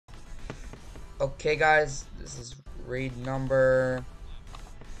Okay, guys, this is raid number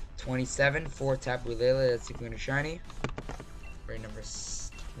 27 for Tapu Lele. Let's see if we're gonna shiny. Raid number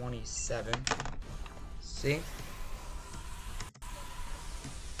 27. See?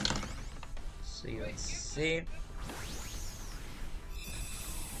 Let's see.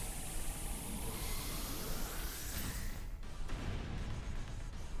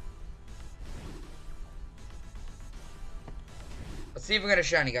 Let's see if we're gonna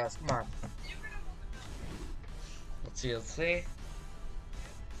shiny, guys. Come on. Let's see.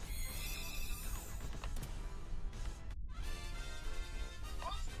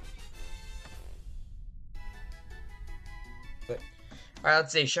 But alright,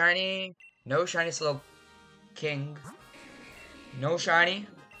 let's see. Shiny. No shiny slow king. No shiny.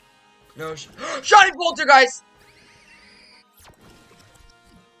 No shiny Poltergeist!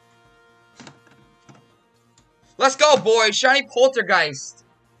 Let's go, boys! Shiny Poltergeist!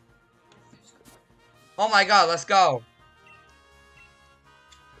 Oh my god, let's go.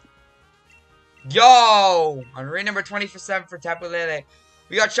 Yo! On raid number 27 for Tapu Lele.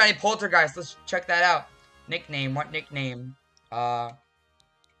 We got shiny Poltergeist. Let's check that out. Nickname. What nickname? I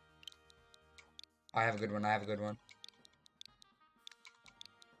have a good one. I have a good one.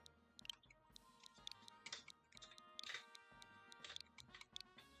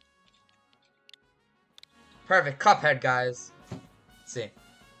 Perfect. Cuphead, guys. Let's see.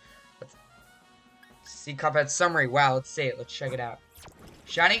 Let's see Cuphead summary. Wow, let's see it. Let's check it out.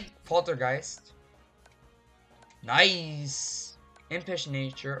 Shiny Poltergeist. Nice. Impish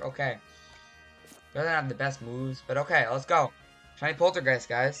nature. Okay. Doesn't have the best moves, but okay, let's go. Shiny Poltergeist,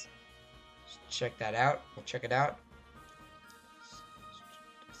 guys. Let's check that out. We'll check it out.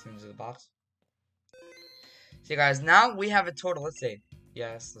 Into the box. See, guys, now we have a total. Let's see.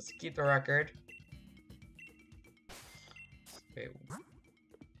 Yes, let's keep the record. Wait, where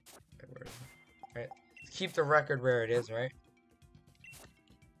is it? Right. Let's keep the record where it is, right?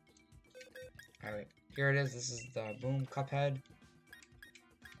 Alright, here it is. This is the Boom Cuphead.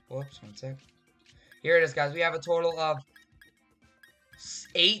 Whoops, one sec. Here it is, guys. We have a total of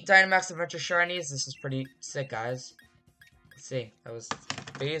 8 Dynamax Adventure Shinies. This is pretty sick, guys. Let's see. That was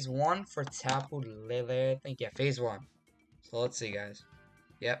phase 1 for Tapu Lele. I think, yeah, phase 1. So let's see, guys.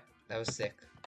 Yep, that was sick.